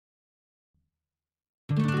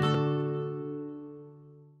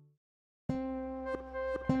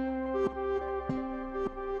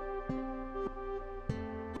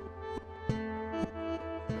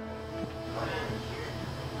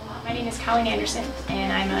is Colleen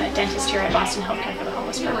and I'm a dentist here at Boston Healthcare for the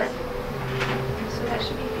Homeless program. So that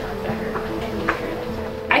should be feeling better and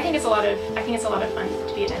easier. I think it's a lot of fun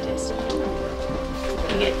to be a dentist.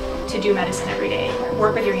 You get to do medicine every day,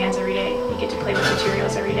 work with your hands every day. You get to play with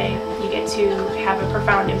materials every day. You get to have a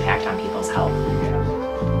profound impact on people's health.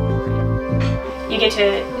 You get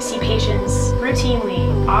to see patients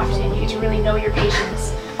routinely, often. You get to really know your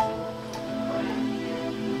patients.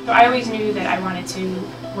 So I always knew that I wanted to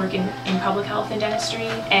work in public health and dentistry,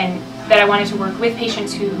 and that I wanted to work with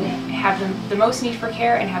patients who have the most need for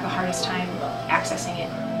care and have the hardest time accessing it.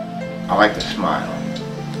 I like to smile,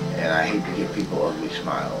 and I hate to give people ugly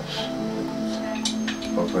smiles.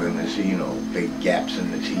 But for them to see, you know, big gaps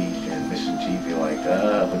in the teeth and missing teeth, you're like, look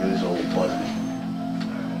at this old buzzard.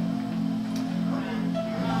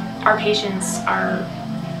 Our patients are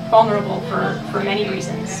vulnerable for many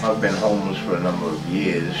reasons. I've been homeless for a number of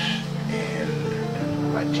years,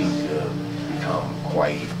 and my teeth have become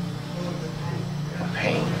quite a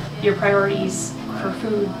pain. Your priorities for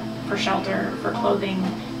food, for shelter, for clothing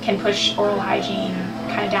can push oral hygiene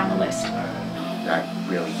kind of down the list. I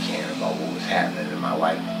really cared about what was happening in my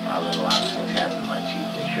life. I let a lot of things happen to my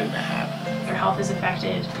teeth that shouldn't have happened. Their health is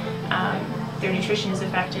affected, their nutrition is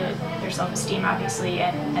affected, their self-esteem obviously,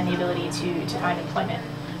 and the ability to find employment.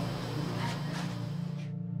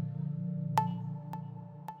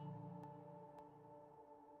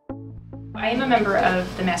 I am a member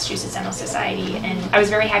of the Massachusetts Dental Society, and I was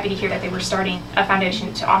very happy to hear that they were starting a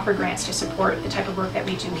foundation to offer grants to support the type of work that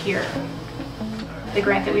we do here. The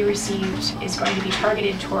grant that we received is going to be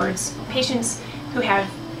targeted towards patients who have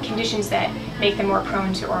conditions that make them more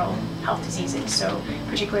prone to oral health diseases, so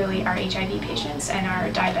particularly our HIV patients and our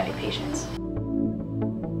diabetic patients.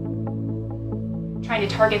 Trying to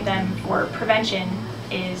target them for prevention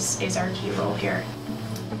is our key role here.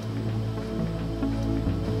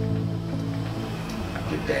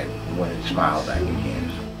 Get that winning smile back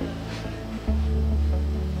again.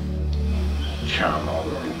 Charm all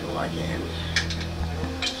the people I can.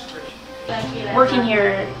 Working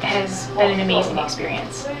here has been an amazing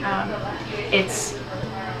experience. It's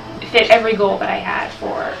fit every goal that I had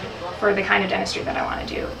for the kind of dentistry that I want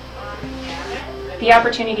to do. The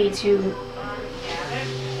opportunity to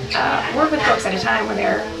work with folks at a time when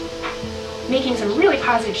they're making some really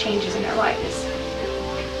positive changes in their lives,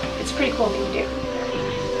 it's a pretty cool thing to do.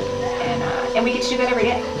 And we get to do that every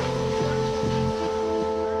day.